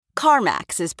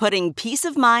CarMax is putting peace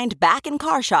of mind back in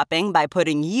car shopping by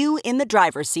putting you in the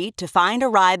driver's seat to find a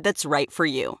ride that's right for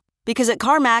you. Because at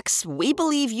CarMax, we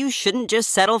believe you shouldn't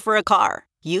just settle for a car.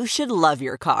 You should love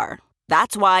your car.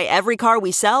 That's why every car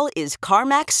we sell is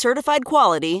CarMax certified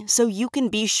quality, so you can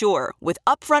be sure with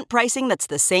upfront pricing that's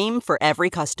the same for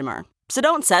every customer. So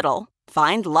don't settle.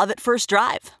 Find love at first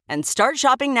drive and start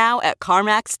shopping now at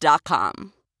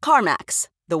CarMax.com. CarMax,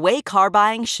 the way car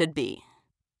buying should be.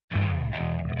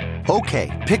 Okay,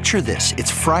 picture this.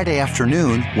 It's Friday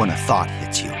afternoon when a thought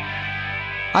hits you.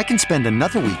 I can spend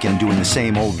another weekend doing the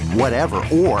same old whatever,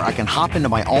 or I can hop into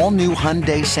my all-new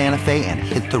Hyundai Santa Fe and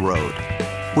hit the road.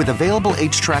 With available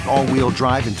H-Track all-wheel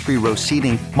drive and 3-row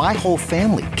seating, my whole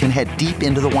family can head deep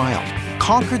into the wild.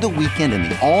 Conquer the weekend in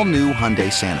the all-new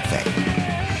Hyundai Santa Fe.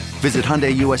 Visit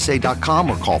HyundaiUSA.com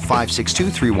or call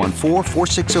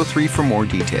 562-314-4603 for more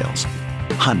details.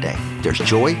 Hyundai, there's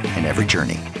joy in every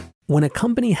journey. When a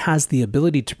company has the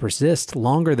ability to persist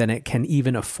longer than it can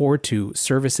even afford to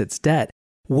service its debt,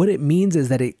 what it means is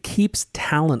that it keeps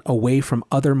talent away from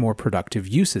other more productive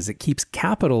uses. It keeps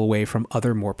capital away from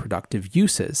other more productive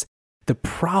uses. The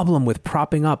problem with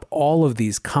propping up all of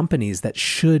these companies that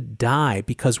should die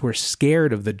because we're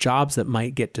scared of the jobs that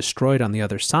might get destroyed on the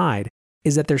other side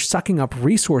is that they're sucking up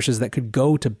resources that could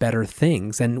go to better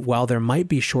things. And while there might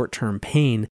be short-term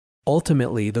pain,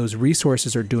 ultimately those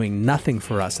resources are doing nothing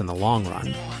for us in the long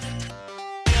run.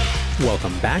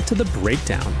 Welcome back to The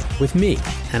Breakdown with me,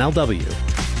 NLW.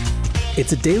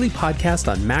 It's a daily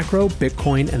podcast on macro,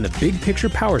 Bitcoin, and the big picture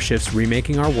power shifts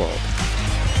remaking our world.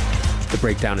 The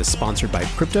Breakdown is sponsored by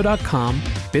Crypto.com,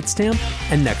 Bitstamp,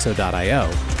 and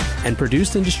Nexo.io, and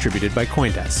produced and distributed by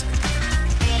CoinDesk.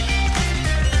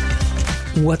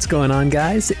 What's going on,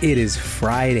 guys? It is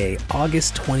Friday,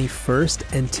 August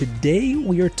 21st, and today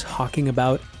we are talking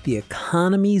about the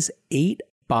economy's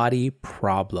 8-body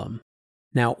problem.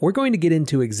 Now, we're going to get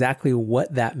into exactly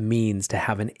what that means to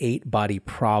have an 8-body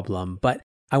problem, but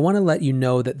I want to let you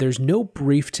know that there's no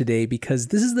brief today because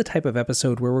this is the type of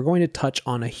episode where we're going to touch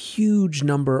on a huge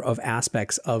number of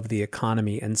aspects of the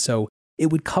economy, and so it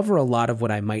would cover a lot of what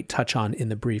I might touch on in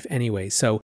the brief anyway.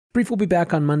 So, brief will be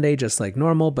back on Monday just like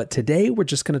normal, but today we're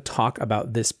just going to talk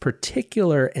about this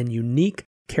particular and unique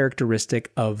characteristic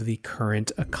of the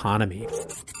current economy.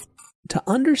 To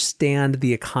understand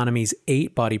the economy's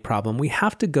 8-body problem, we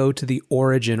have to go to the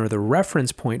origin or the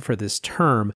reference point for this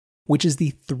term, which is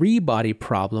the 3-body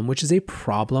problem, which is a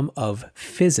problem of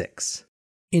physics.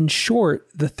 In short,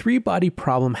 the 3-body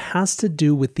problem has to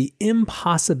do with the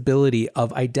impossibility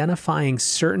of identifying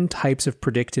certain types of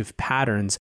predictive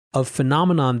patterns of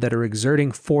phenomenon that are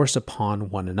exerting force upon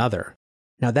one another.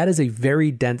 Now, that is a very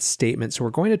dense statement, so we're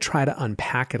going to try to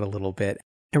unpack it a little bit.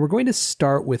 And we're going to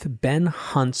start with Ben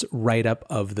Hunt's write-up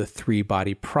of the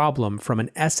 3-body problem from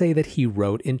an essay that he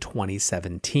wrote in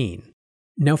 2017.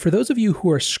 Now, for those of you who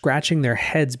are scratching their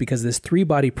heads because this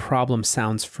 3-body problem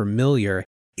sounds familiar,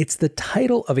 it's the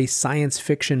title of a science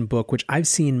fiction book which I've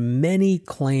seen many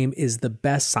claim is the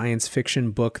best science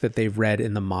fiction book that they've read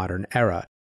in the modern era.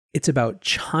 It's about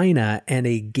China and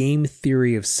a game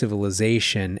theory of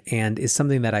civilization and is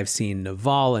something that I've seen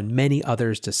Naval and many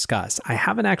others discuss. I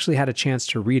haven't actually had a chance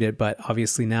to read it, but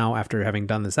obviously now after having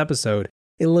done this episode,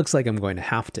 it looks like I'm going to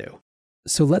have to.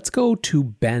 So let's go to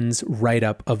Ben's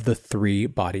write-up of the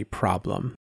 3-body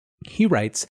problem. He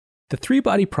writes, "The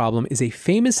 3-body problem is a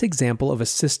famous example of a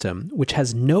system which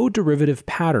has no derivative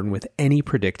pattern with any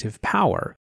predictive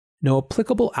power. No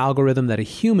applicable algorithm that a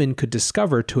human could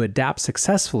discover to adapt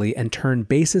successfully and turn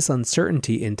basis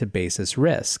uncertainty into basis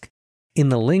risk. In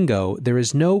the lingo, there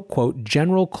is no, quote,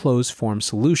 general closed-form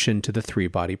solution to the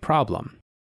 3-body problem.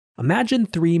 Imagine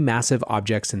 3 massive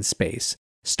objects in space,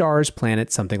 stars,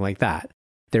 planets, something like that.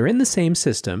 They're in the same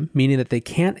system, meaning that they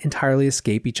can't entirely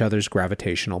escape each other's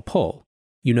gravitational pull.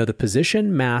 You know the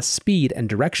position, mass, speed, and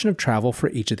direction of travel for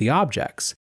each of the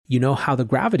objects. You know how the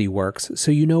gravity works,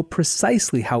 so you know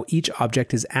precisely how each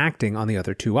object is acting on the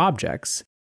other 2 objects.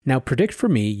 Now predict for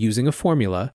me, using a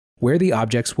formula, where the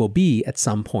objects will be at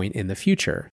some point in the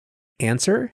future.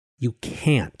 Answer: you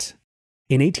can't.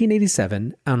 In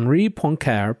 1887, Henri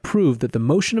Poincaré proved that the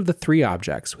motion of the 3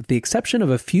 objects, with the exception of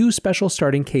a few special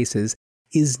starting cases,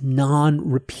 is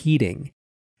non-repeating.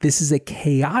 This is a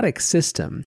chaotic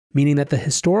system, meaning that the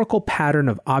historical pattern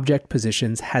of object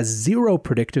positions has 0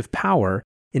 predictive power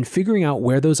in figuring out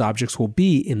where those objects will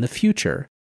be in the future.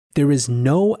 There is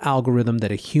no algorithm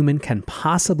that a human can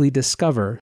possibly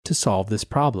discover to solve this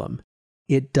problem.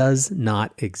 It does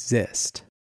not exist.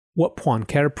 What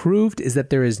Poincare proved is that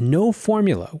there is no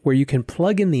formula where you can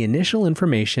plug in the initial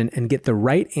information and get the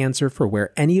right answer for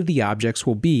where any of the objects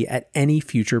will be at any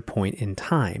future point in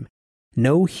time.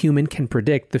 No human can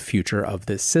predict the future of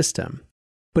this system.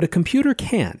 But a computer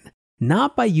can,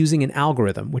 not by using an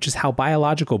algorithm, which is how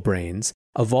biological brains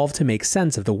evolved to make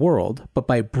sense of the world, but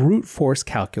by brute force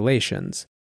calculations.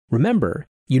 Remember,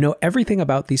 you know everything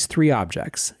about these three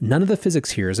objects. None of the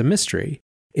physics here is a mystery.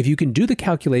 If you can do the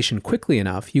calculation quickly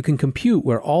enough, you can compute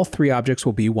where all three objects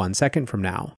will be 1 second from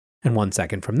now, and 1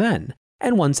 second from then,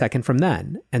 and 1 second from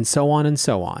then, and so on and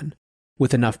so on.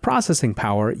 With enough processing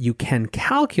power, you can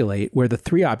calculate where the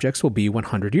three objects will be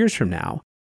 100 years from now,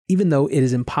 even though it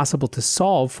is impossible to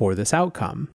solve for this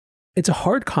outcome. It's a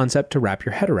hard concept to wrap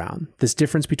your head around, this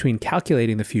difference between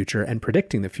calculating the future and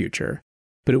predicting the future,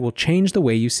 but it will change the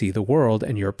way you see the world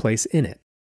and your place in it.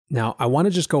 Now, I want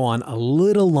to just go on a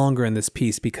little longer in this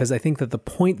piece because I think that the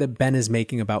point that Ben is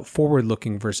making about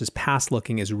forward-looking versus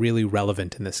past-looking is really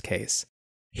relevant in this case.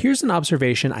 Here's an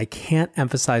observation I can't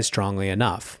emphasize strongly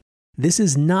enough. This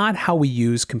is not how we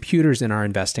use computers in our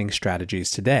investing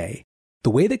strategies today.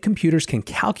 The way that computers can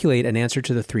calculate an answer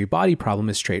to the three-body problem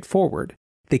is straightforward.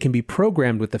 They can be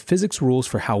programmed with the physics rules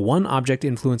for how one object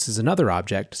influences another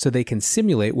object so they can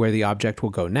simulate where the object will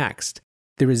go next.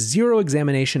 There is zero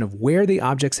examination of where the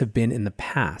objects have been in the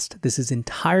past. This is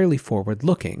entirely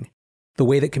forward-looking. The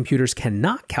way that computers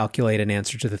cannot calculate an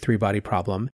answer to the three-body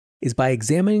problem is by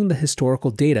examining the historical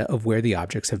data of where the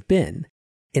objects have been.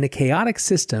 In a chaotic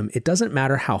system, it doesn't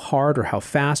matter how hard or how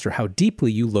fast or how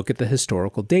deeply you look at the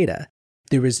historical data.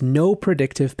 There is no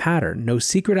predictive pattern, no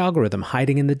secret algorithm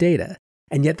hiding in the data,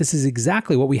 and yet this is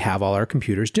exactly what we have all our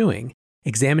computers doing.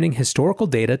 Examining historical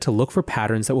data to look for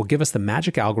patterns that will give us the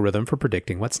magic algorithm for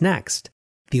predicting what's next.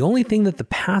 The only thing that the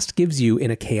past gives you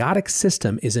in a chaotic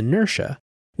system is inertia,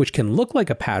 which can look like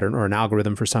a pattern or an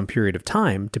algorithm for some period of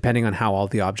time, depending on how all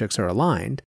the objects are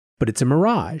aligned, but it's a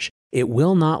mirage. It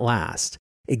will not last.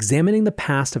 Examining the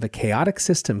past of a chaotic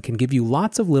system can give you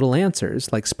lots of little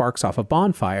answers, like sparks off a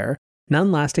bonfire,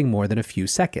 none lasting more than a few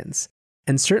seconds.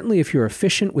 And certainly if you're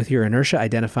efficient with your inertia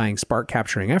identifying spark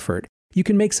capturing effort, you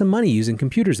can make some money using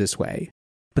computers this way.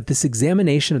 But this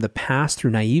examination of the past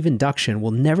through naive induction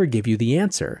will never give you the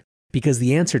answer, because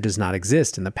the answer does not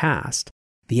exist in the past.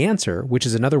 The answer, which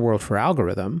is another word for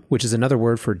algorithm, which is another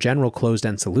word for general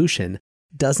closed-end solution,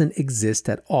 doesn't exist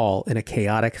at all in a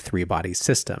chaotic three-body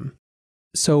system.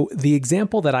 So the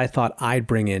example that I thought I'd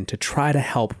bring in to try to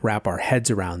help wrap our heads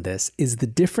around this is the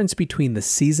difference between the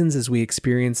seasons as we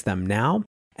experience them now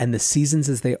and the seasons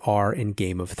as they are in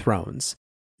Game of Thrones.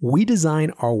 We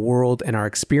design our world and our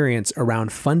experience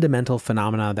around fundamental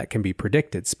phenomena that can be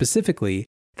predicted, specifically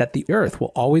that the Earth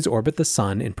will always orbit the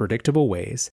Sun in predictable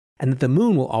ways, and that the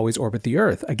Moon will always orbit the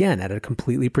Earth, again, at a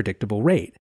completely predictable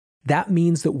rate. That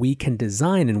means that we can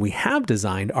design, and we have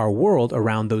designed, our world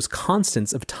around those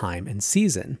constants of time and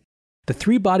season. The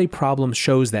three-body problem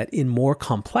shows that in more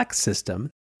complex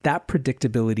systems, that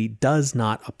predictability does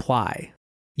not apply.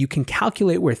 You can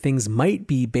calculate where things might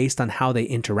be based on how they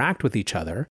interact with each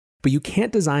other, but you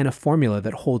can't design a formula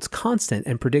that holds constant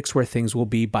and predicts where things will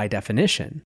be by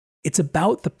definition. It's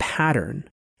about the pattern.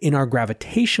 In our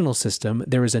gravitational system,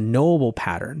 there is a knowable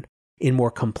pattern. In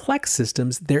more complex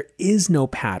systems, there is no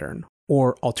pattern,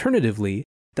 or alternatively,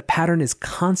 the pattern is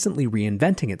constantly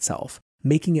reinventing itself,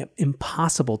 making it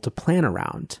impossible to plan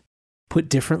around. Put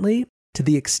differently, to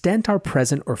the extent our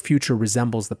present or future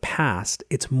resembles the past,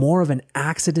 it's more of an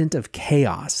accident of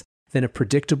chaos than a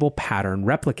predictable pattern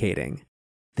replicating.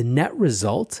 The net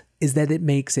result is that it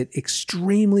makes it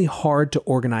extremely hard to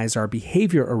organize our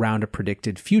behavior around a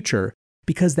predicted future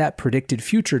because that predicted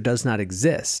future does not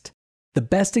exist. The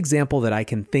best example that I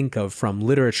can think of from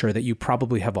literature that you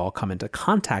probably have all come into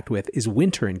contact with is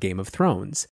winter in Game of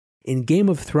Thrones. In Game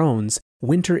of Thrones,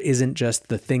 winter isn't just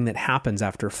the thing that happens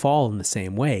after fall in the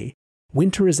same way.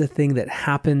 Winter is a thing that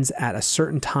happens at a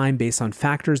certain time based on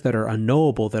factors that are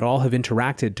unknowable that all have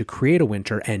interacted to create a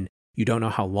winter, and you don't know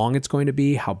how long it's going to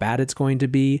be, how bad it's going to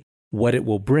be, what it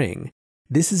will bring.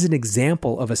 This is an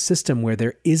example of a system where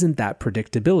there isn't that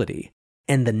predictability.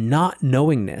 And the not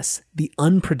knowingness, the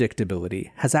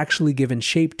unpredictability, has actually given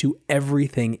shape to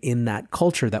everything in that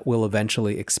culture that will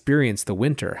eventually experience the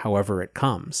winter, however it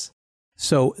comes.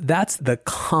 So that's the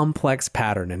complex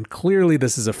pattern, and clearly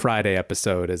this is a Friday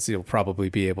episode, as you'll probably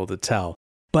be able to tell.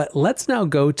 But let's now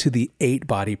go to the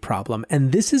 8-body problem,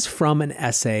 and this is from an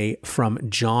essay from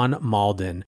John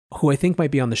Malden, who I think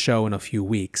might be on the show in a few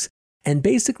weeks. And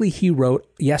basically he wrote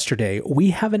yesterday,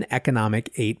 we have an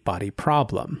economic 8-body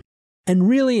problem. And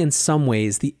really, in some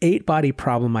ways, the 8-body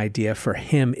problem idea for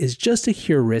him is just a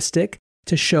heuristic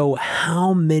to show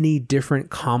how many different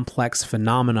complex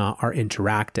phenomena are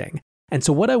interacting. And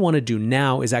so what I want to do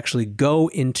now is actually go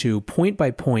into point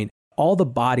by point all the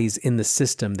bodies in the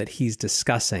system that he's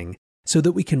discussing so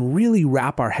that we can really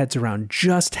wrap our heads around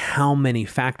just how many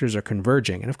factors are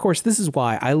converging. And of course, this is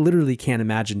why I literally can't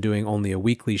imagine doing only a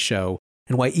weekly show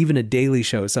and why even a daily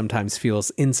show sometimes feels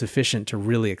insufficient to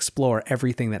really explore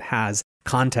everything that has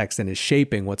context and is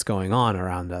shaping what's going on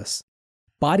around us.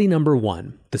 Body number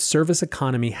 1, the service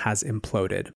economy has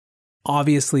imploded.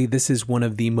 Obviously, this is one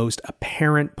of the most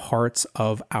apparent parts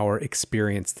of our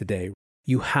experience today.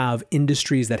 You have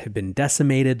industries that have been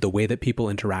decimated. The way that people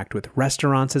interact with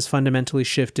restaurants has fundamentally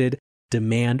shifted.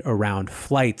 Demand around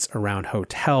flights, around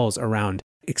hotels, around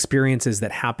experiences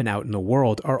that happen out in the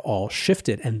world are all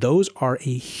shifted. And those are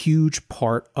a huge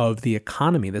part of the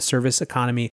economy. The service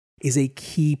economy is a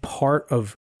key part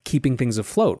of keeping things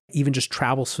afloat. Even just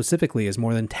travel specifically is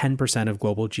more than 10% of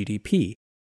global GDP.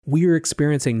 We are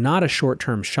experiencing not a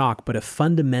short-term shock, but a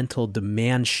fundamental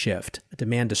demand shift, a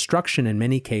demand destruction in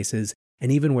many cases,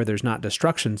 and even where there's not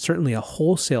destruction, certainly a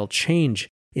wholesale change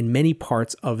in many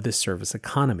parts of the service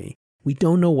economy. We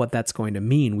don't know what that's going to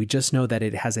mean. We just know that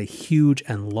it has a huge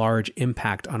and large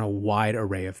impact on a wide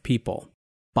array of people.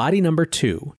 Body number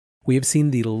 2. We have seen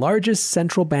the largest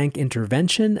central bank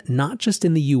intervention, not just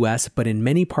in the US, but in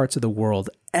many parts of the world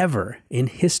ever in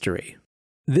history.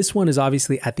 This one is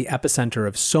obviously at the epicenter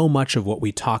of so much of what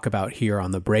we talk about here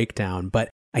on the breakdown, but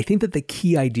I think that the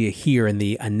key idea here and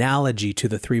the analogy to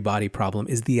the three-body problem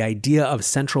is the idea of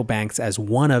central banks as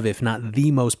one of, if not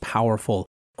the most powerful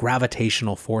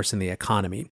gravitational force in the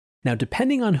economy. Now,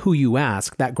 depending on who you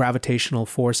ask, that gravitational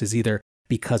force is either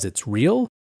because it's real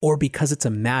or because it's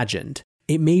imagined.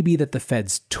 It may be that the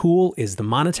Fed's tool is the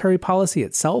monetary policy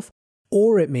itself,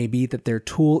 or it may be that their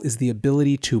tool is the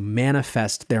ability to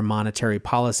manifest their monetary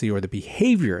policy or the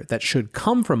behavior that should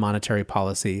come from monetary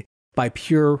policy by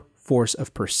pure force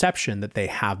of perception that they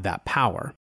have that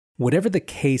power. Whatever the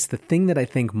case, the thing that I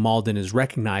think Mauldin is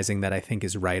recognizing that I think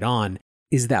is right on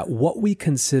is that what we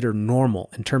consider normal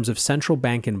in terms of central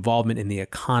bank involvement in the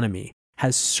economy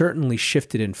has certainly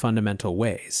shifted in fundamental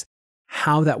ways.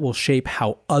 How that will shape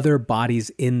how other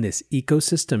bodies in this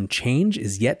ecosystem change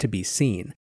is yet to be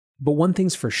seen. But one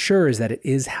thing's for sure is that it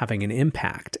is having an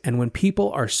impact. And when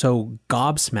people are so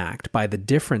gobsmacked by the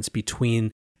difference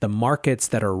between the markets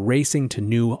that are racing to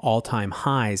new all-time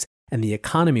highs and the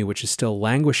economy, which is still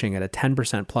languishing at a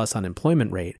 10% plus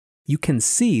unemployment rate, you can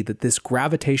see that this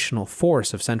gravitational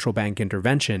force of central bank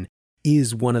intervention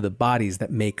is one of the bodies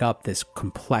that make up this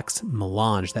complex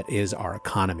melange that is our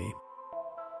economy.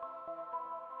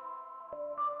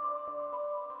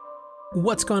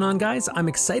 What's going on, guys? I'm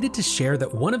excited to share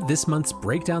that one of this month's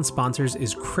breakdown sponsors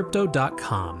is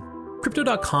Crypto.com.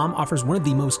 Crypto.com offers one of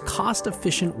the most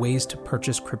cost-efficient ways to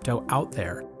purchase crypto out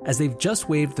there, as they've just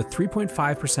waived the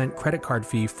 3.5% credit card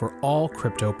fee for all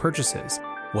crypto purchases.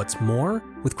 What's more,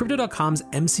 with Crypto.com's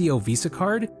MCO Visa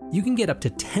card, you can get up to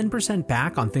 10%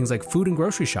 back on things like food and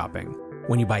grocery shopping.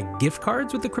 When you buy gift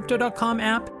cards with the Crypto.com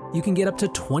app, you can get up to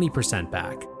 20%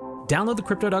 back. Download the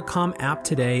Crypto.com app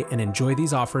today and enjoy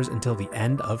these offers until the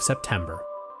end of September.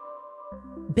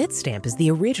 Bitstamp is the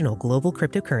original global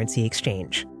cryptocurrency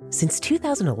exchange. Since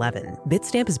 2011,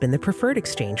 Bitstamp has been the preferred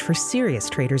exchange for serious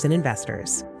traders and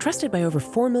investors, trusted by over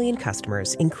 4 million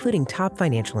customers, including top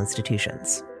financial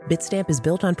institutions. Bitstamp is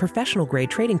built on professional-grade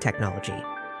trading technology.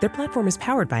 Their platform is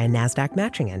powered by a NASDAQ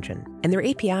matching engine, and their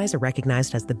APIs are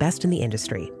recognized as the best in the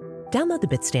industry. Download the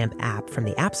Bitstamp app from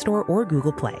the App Store or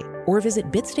Google Play, or visit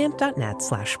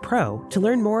bitstamp.net/pro to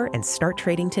learn more and start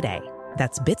trading today.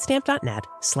 That's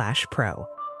bitstamp.net/pro.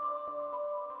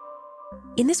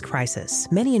 In this crisis,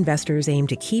 many investors aim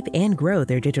to keep and grow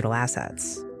their digital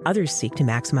assets. Others seek to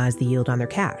maximize the yield on their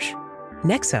cash.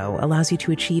 Nexo allows you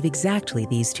to achieve exactly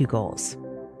these two goals.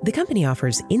 The company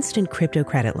offers instant crypto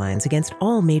credit lines against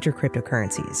all major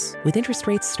cryptocurrencies, with interest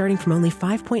rates starting from only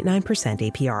 5.9%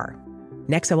 APR.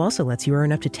 Nexo also lets you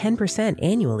earn up to 10%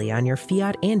 annually on your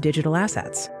fiat and digital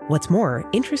assets. What's more,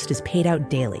 interest is paid out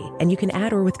daily, and you can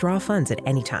add or withdraw funds at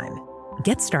any time.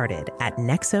 Get started at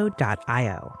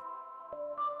nexo.io.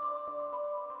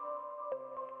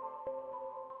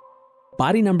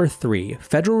 Body number 3,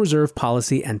 Federal Reserve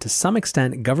policy and to some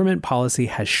extent government policy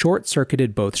has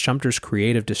short-circuited both Schumpeter's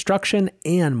creative destruction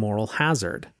and moral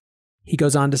hazard. He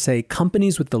goes on to say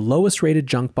companies with the lowest rated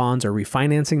junk bonds are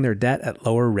refinancing their debt at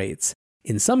lower rates.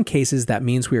 In some cases, that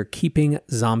means we are keeping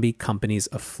zombie companies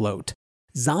afloat.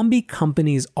 Zombie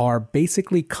companies are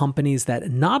basically companies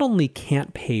that not only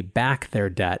can't pay back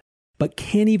their debt, but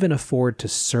can't even afford to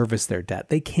service their debt.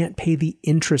 They can't pay the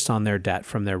interest on their debt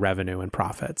from their revenue and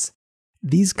profits.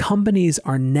 These companies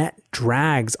are net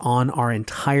drags on our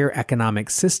entire economic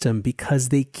system because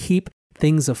they keep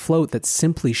things afloat that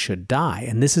simply should die.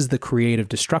 And this is the creative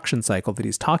destruction cycle that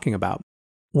he's talking about.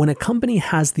 When a company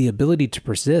has the ability to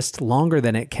persist longer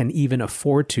than it can even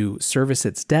afford to service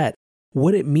its debt,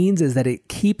 what it means is that it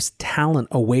keeps talent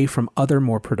away from other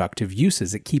more productive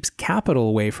uses. It keeps capital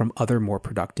away from other more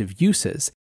productive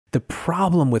uses. The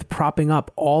problem with propping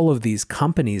up all of these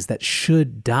companies that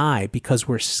should die because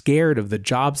we're scared of the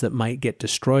jobs that might get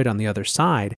destroyed on the other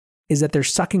side is that they're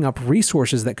sucking up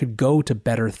resources that could go to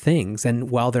better things.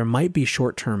 And while there might be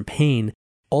short-term pain,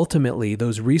 ultimately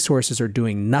those resources are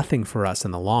doing nothing for us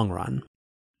in the long run.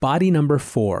 Body number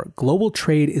 4, global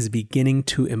trade is beginning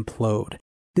to implode.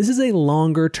 This is a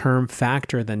longer-term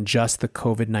factor than just the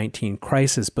COVID-19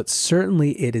 crisis, but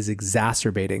certainly it is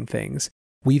exacerbating things.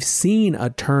 We've seen a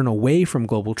turn away from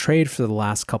global trade for the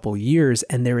last couple years,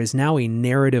 and there is now a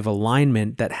narrative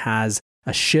alignment that has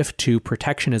a shift to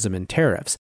protectionism and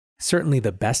tariffs. Certainly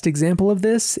the best example of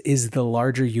this is the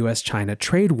larger US-China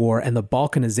trade war and the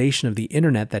balkanization of the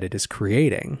internet that it is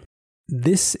creating.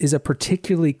 This is a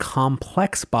particularly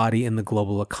complex body in the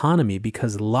global economy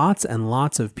because lots and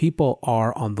lots of people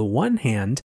are, on the one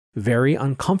hand, very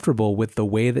uncomfortable with the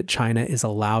way that China is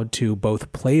allowed to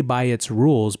both play by its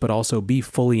rules but also be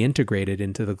fully integrated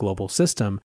into the global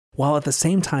system, while at the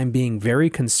same time being very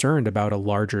concerned about a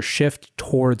larger shift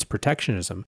towards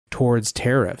protectionism, towards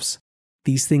tariffs.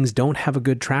 These things don't have a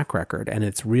good track record, and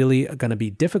it's really going to be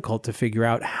difficult to figure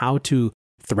out how to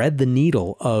thread the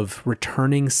needle of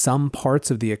returning some parts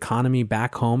of the economy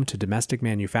back home to domestic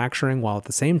manufacturing, while at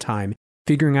the same time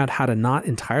figuring out how to not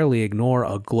entirely ignore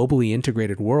a globally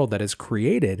integrated world that has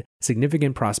created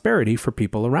significant prosperity for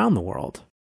people around the world.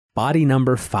 Body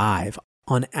number 5.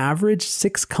 On average,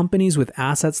 6 companies with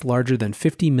assets larger than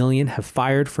 50 million have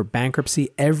filed for bankruptcy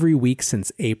every week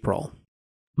since April.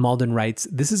 Malden writes,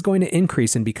 this is going to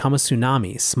increase and become a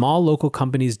tsunami. Small local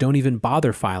companies don't even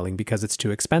bother filing because it's too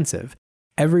expensive.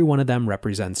 Every one of them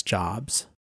represents jobs.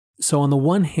 So on the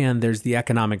one hand, there's the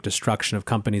economic destruction of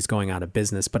companies going out of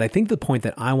business, but I think the point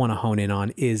that I want to hone in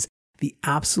on is the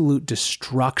absolute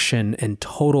destruction and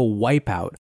total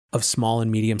wipeout of small and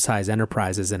medium-sized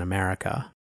enterprises in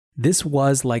America. This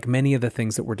was, like many of the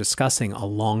things that we're discussing, a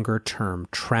longer-term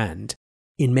trend.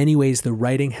 In many ways, the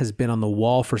writing has been on the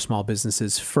wall for small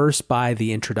businesses, first by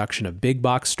the introduction of big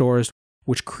box stores,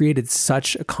 which created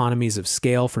such economies of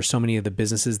scale for so many of the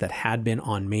businesses that had been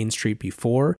on Main Street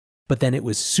before. But then it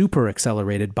was super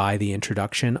accelerated by the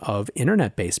introduction of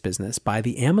internet-based business, by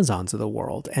the Amazons of the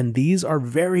world. And these are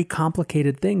very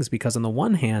complicated things because on the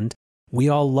one hand, we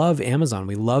all love Amazon.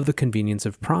 We love the convenience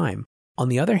of Prime. On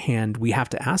the other hand, we have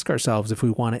to ask ourselves if we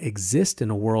want to exist in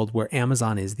a world where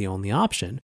Amazon is the only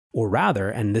option, or rather,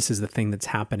 and this is the thing that's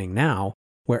happening now,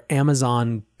 where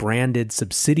Amazon branded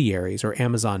subsidiaries or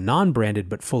Amazon non-branded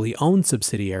but fully owned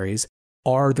subsidiaries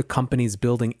are the companies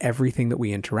building everything that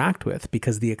we interact with,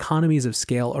 because the economies of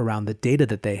scale around the data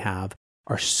that they have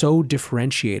are so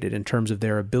differentiated in terms of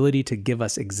their ability to give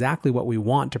us exactly what we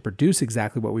want, to produce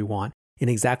exactly what we want in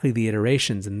exactly the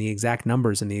iterations and the exact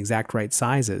numbers and the exact right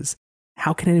sizes.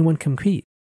 How can anyone compete?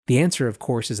 The answer, of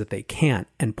course, is that they can't.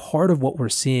 And part of what we're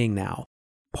seeing now,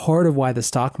 part of why the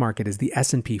stock market is the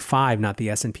S&P 5, not the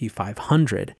S&P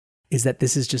 500, is that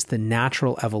this is just the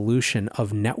natural evolution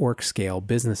of network scale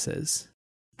businesses.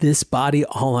 This body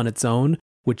all on its own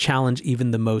would challenge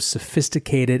even the most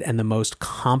sophisticated and the most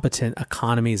competent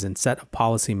economies and set of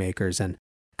policymakers, and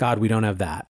God, we don't have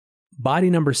that. Body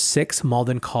number 6,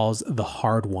 Malden calls the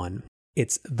hard one.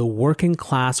 It's the working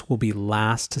class will be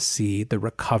last to see the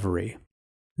recovery.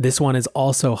 This one is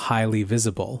also highly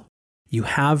visible. You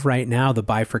have right now the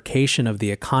bifurcation of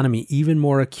the economy even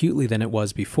more acutely than it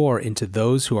was before into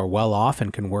those who are well off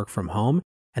and can work from home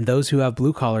and those who have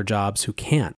blue-collar jobs who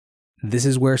can't. This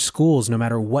is where schools, no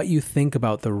matter what you think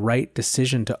about the right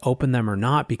decision to open them or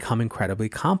not, become incredibly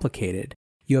complicated.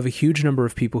 You have a huge number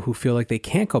of people who feel like they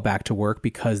can't go back to work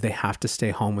because they have to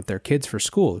stay home with their kids for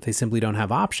school. They simply don't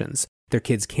have options. Their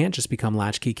kids can't just become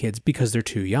latchkey kids because they're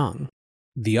too young.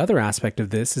 The other aspect of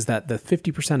this is that the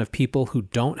 50% of people who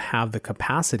don't have the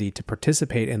capacity to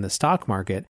participate in the stock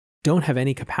market don't have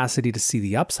any capacity to see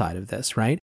the upside of this,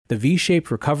 right? The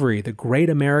V-shaped recovery, the great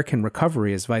American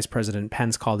recovery, as Vice President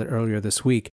Pence called it earlier this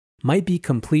week, might be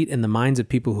complete in the minds of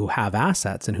people who have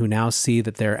assets and who now see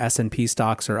that their S&P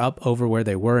stocks are up over where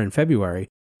they were in February,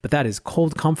 but that is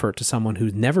cold comfort to someone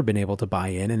who's never been able to buy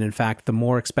in, and in fact, the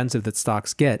more expensive that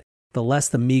stocks get, the less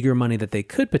the meager money that they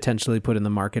could potentially put in the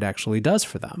market actually does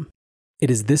for them.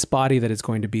 It is this body that is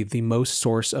going to be the most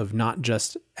source of not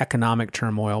just economic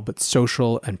turmoil, but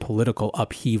social and political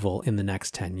upheaval in the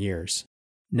next 10 years.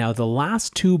 Now, the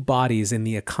last two bodies in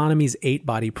the economy's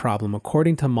 8-body problem,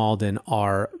 according to Mauldin,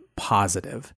 are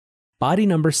positive. Body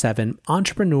number 7,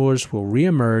 entrepreneurs will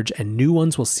reemerge and new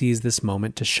ones will seize this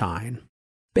moment to shine.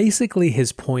 Basically,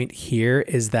 his point here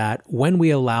is that when we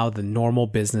allow the normal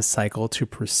business cycle to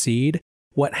proceed,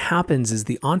 what happens is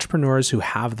the entrepreneurs who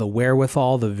have the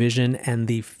wherewithal, the vision, and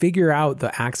the figure out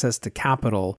the access to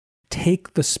capital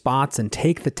take the spots and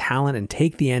take the talent and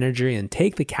take the energy and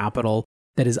take the capital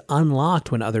that is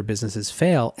unlocked when other businesses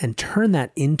fail and turn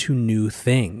that into new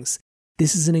things.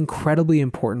 This is an incredibly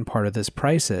important part of this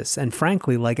crisis, and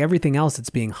frankly, like everything else, it's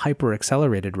being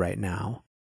hyper-accelerated right now.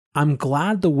 I'm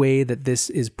glad the way that this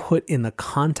is put in the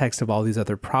context of all these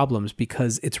other problems,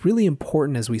 because it's really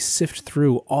important as we sift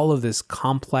through all of this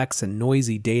complex and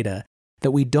noisy data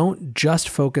that we don't just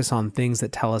focus on things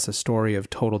that tell us a story of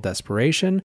total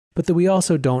desperation, but that we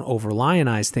also don't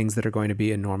over-lionize things that are going to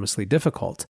be enormously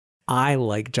difficult. I,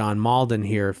 like John Mauldin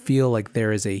here, feel like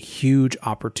there is a huge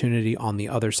opportunity on the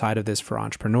other side of this for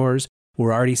entrepreneurs.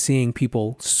 We're already seeing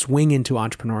people swing into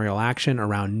entrepreneurial action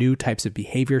around new types of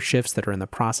behavior shifts that are in the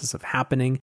process of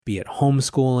happening, be it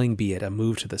homeschooling, be it a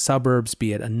move to the suburbs,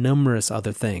 be it a numerous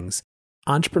other things.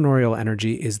 Entrepreneurial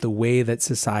energy is the way that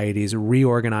societies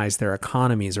reorganize their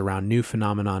economies around new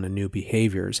phenomenon and new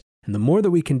behaviors. And the more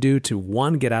that we can do to,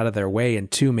 1, get out of their way, and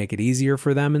 2, make it easier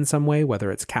for them in some way,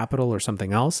 whether it's capital or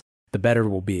something else, the better it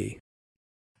will be.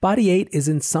 Body 8 is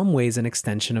in some ways an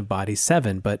extension of Body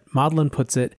 7, but Mauldin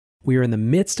puts it, we are in the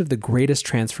midst of the greatest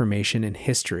transformation in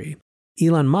history.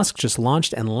 Elon Musk just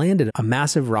launched and landed a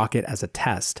massive rocket as a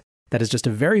test. That is just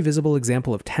a very visible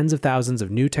example of tens of thousands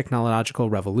of new technological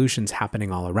revolutions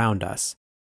happening all around us.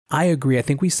 I agree. I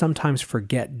think we sometimes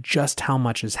forget just how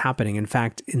much is happening. In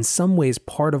fact, in some ways,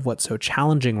 part of what's so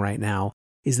challenging right now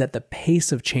is that the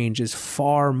pace of change is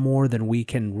far more than we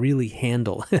can really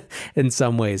handle in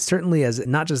some ways, certainly as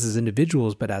not just as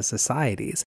individuals, but as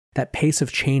societies. That pace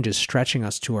of change is stretching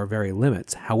us to our very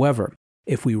limits. However,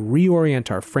 if we reorient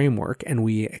our framework and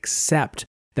we accept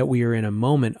that we are in a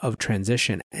moment of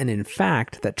transition, and in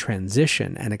fact, that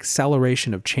transition and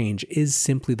acceleration of change is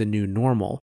simply the new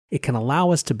normal, it can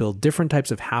allow us to build different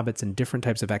types of habits and different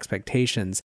types of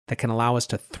expectations that can allow us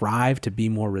to thrive, to be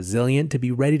more resilient, to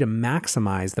be ready to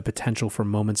maximize the potential for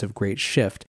moments of great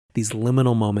shift, these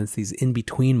liminal moments, these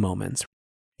in-between moments.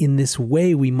 In this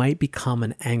way, we might become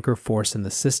an anchor force in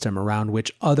the system around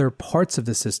which other parts of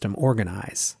the system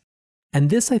organize. And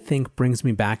this, I think, brings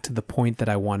me back to the point that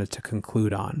I wanted to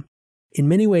conclude on. In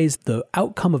many ways, the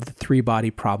outcome of the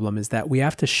 3-body problem is that we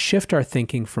have to shift our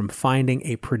thinking from finding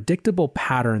a predictable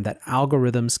pattern that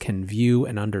algorithms can view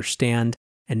and understand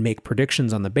and make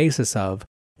predictions on the basis of.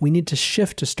 We need to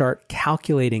shift to start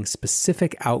calculating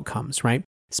specific outcomes, right?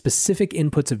 Specific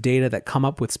inputs of data that come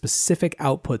up with specific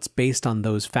outputs based on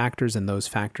those factors and those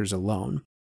factors alone.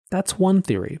 That's one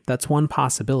theory. That's one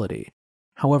possibility.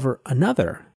 However,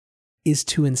 another is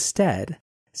to instead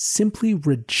simply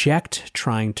reject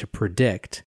trying to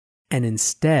predict and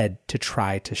instead to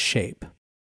try to shape.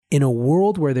 In a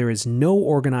world where there is no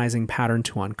organizing pattern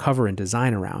to uncover and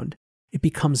design around, it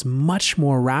becomes much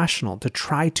more rational to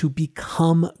try to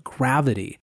become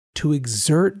gravity, to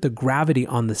exert the gravity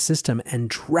on the system and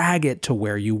drag it to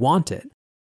where you want it.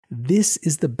 This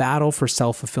is the battle for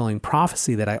self-fulfilling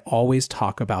prophecy that I always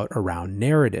talk about around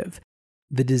narrative.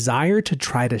 The desire to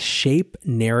try to shape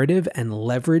narrative and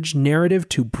leverage narrative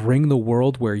to bring the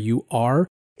world where you are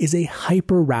is a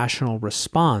hyper-rational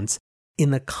response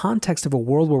in the context of a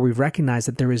world where we recognize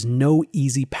that there is no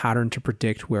easy pattern to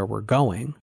predict where we're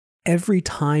going. Every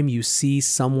time you see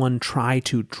someone try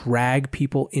to drag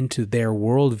people into their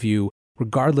worldview,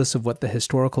 regardless of what the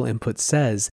historical input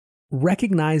says,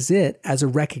 recognize it as a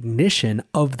recognition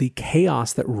of the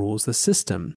chaos that rules the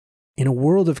system. In a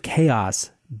world of chaos,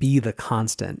 be the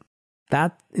constant.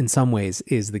 That, in some ways,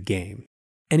 is the game.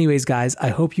 Anyways, guys, I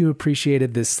hope you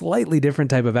appreciated this slightly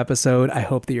different type of episode. I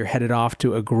hope that you're headed off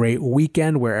to a great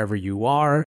weekend wherever you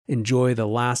are. Enjoy the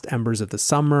last embers of the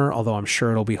summer, although I'm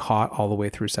sure it'll be hot all the way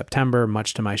through September,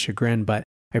 much to my chagrin. But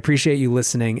I appreciate you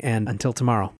listening, and until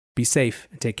tomorrow, be safe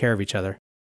and take care of each other.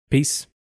 Peace.